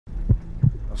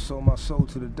I sold my soul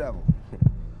to the devil.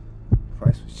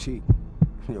 Price was cheap.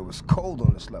 Yo, it's cold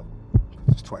on this level.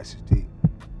 It's twice as deep.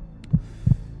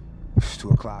 It's 2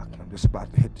 o'clock. I'm just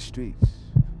about to hit the streets.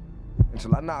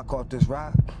 Until I knock off this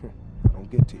ride, I don't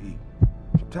get to eat.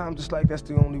 Sometimes it's like that's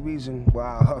the only reason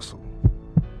why I hustle.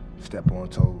 Step on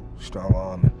toes, strong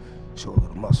arm, and show a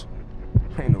little muscle.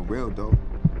 Ain't no real though.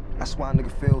 That's why a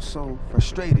nigga feels so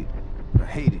frustrated. I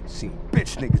hate it, seeing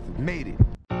bitch niggas that made it.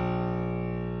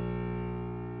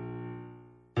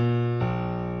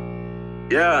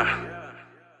 Yeah.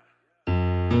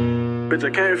 Bitch,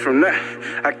 I came from that.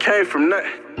 I came from that.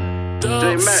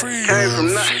 J-Mac came from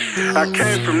nothing. I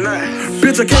came from nothing.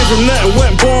 Bitch, I came from nothing,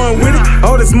 went born with it.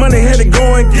 All this money, had to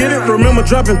go and get it. Remember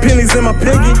dropping pennies in my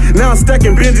piggy. Now I'm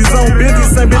stacking Benjis on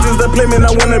Benjis. Same bitches that play me, I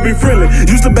wanna be friendly.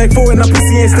 Used to beg for it, now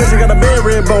pussy ain't stingy. Got a bad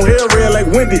red bone, hair red like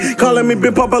Wendy. Calling me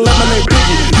Big Papa like my name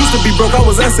Biggie. Used to be broke, I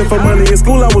was asking for money. In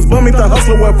school, I was bummy, the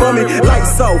hustler went for me.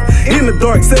 Lights off, in the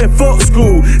dark, said fuck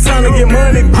school. Time to get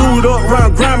money, grewed up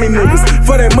round grimy niggas.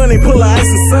 For that money, pull a ice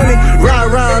and sunny.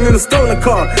 Ride around in a stolen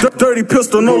car. Dirty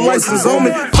pistol, no license on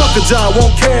me. Fuck a job,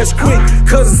 want cash quick.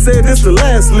 Cousin said this the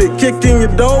last lick. Kick in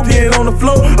your door, get on the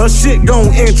floor. Her shit gon'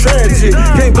 end tragic.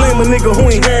 Can't blame a nigga who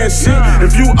ain't had shit.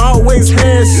 If you always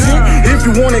had shit, if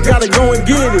you want it, gotta go and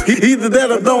get it. Either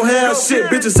that or don't have shit.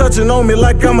 Bitches touching on me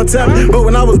like I'm a talent. But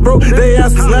when I was broke, they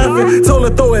ass was laughing. Told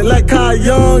her throw it like Kai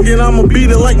Young, and I'ma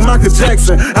beat it like Michael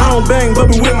Jackson. I don't bang, but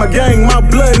be with my gang. My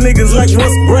blood niggas like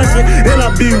what's bracket. And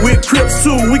I be with Crips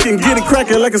too. We can get it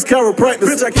cracking like it's chiropractic.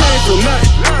 Bitch, I came from nothing.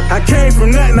 I came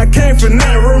from nothing, I came from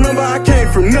nothing. Remember, I came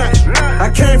from nothing. I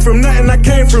came from nothing, I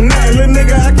came from nothing. Little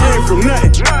nigga, I came from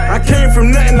nothing. I came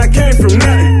from nothing, I came from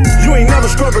nothing. You ain't never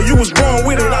struggled, you was born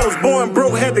with it. I was born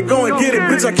broke, had to go and get it.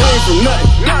 Bitch, I came from nothing.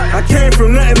 I came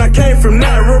from nothing, I came from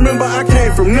nothing. Remember, I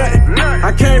came from nothing.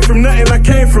 I came from nothing, I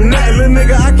came from nothing. Little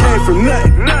nigga, I came from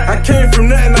nothing. I came from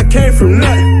nothing, I came from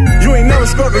nothing. You ain't never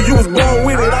struggled, you was born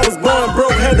with it. I was born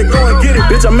broke, had to go and get it.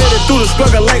 Bitch, I made it through the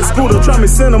struggle like Scooter. Try me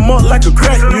send him up like a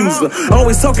crack user.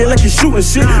 Always talking like he's shooting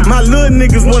shit. My little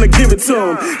niggas wanna give it to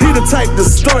him. He the type to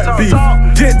start beef,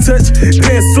 get touched,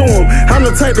 then sue him. I'm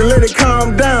the type to let it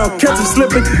calm down. Catch him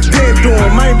slipping, then do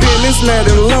him. I ain't been this mad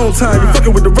in a long time. You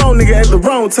fucking with the wrong nigga at the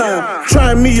wrong time.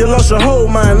 Trying me, you lost your whole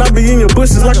mind. I be in your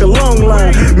bushes like a long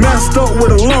line. Masked up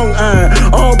with a long iron.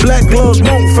 All black gloves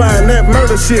won't find that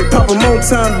murder shit. Pop him on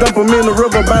time, dump him in the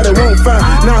river, body won't find.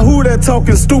 Now who that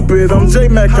talking stupid? I'm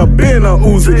J-Mac, I been a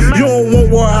Uzi. You don't want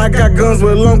war, I got guns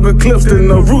with longer clips than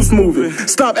the Roots moving.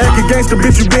 Stop acting gangster,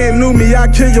 bitch, you been new me. I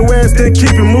kill your ass, then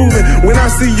keep it moving. When I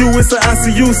see you, it's a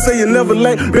ICU. Say you never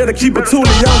late, better keep it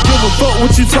tuning. Y'all give a fuck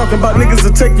what you talking about. Niggas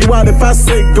will take you out if I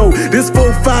say go. This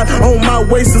 4-5 on my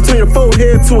waist, to turn your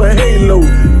forehead to a halo.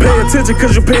 Pay attention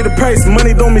cause you pay the price.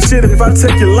 Money don't mean shit if I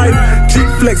take your life. Keep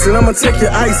flexing, I'ma take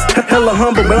your ice. Hella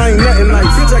humble, but I ain't nothing nice.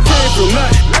 Bitch, I came from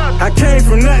nothing. I came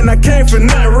from nothing, I came from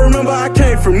nothing. Remember, I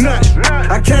came from nothing.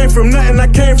 I came from nothing, I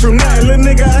came from nothing. Little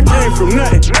nigga, I came from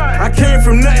nothing. I came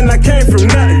from nothing, I came from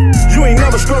nothing. You ain't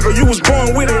never struggled, you was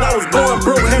born with it. I was born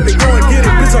broke, had to go and get it.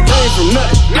 Bitch, I came from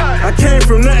nothing. I came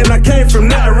from nothing, I came from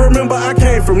nothing. Remember, I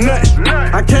came from nothing.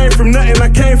 I came from nothing, I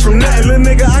came from nothing. Little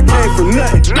nigga, I came from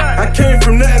nothing. I came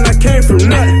from nothing, I came from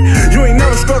nothing. You ain't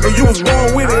never struggled, you was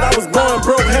born with it. I was born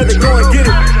broke, had to go and get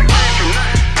it.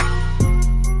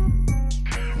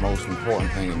 Most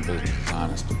important thing in business is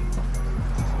honesty,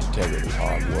 integrity,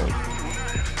 hard work,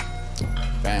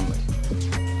 family,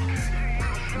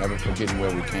 never forgetting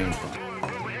where we came from.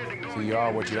 See, you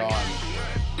are what you are in this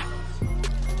world.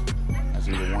 That's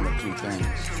either one of two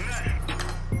things.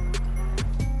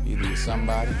 Either you're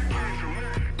somebody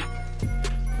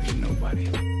or you're nobody.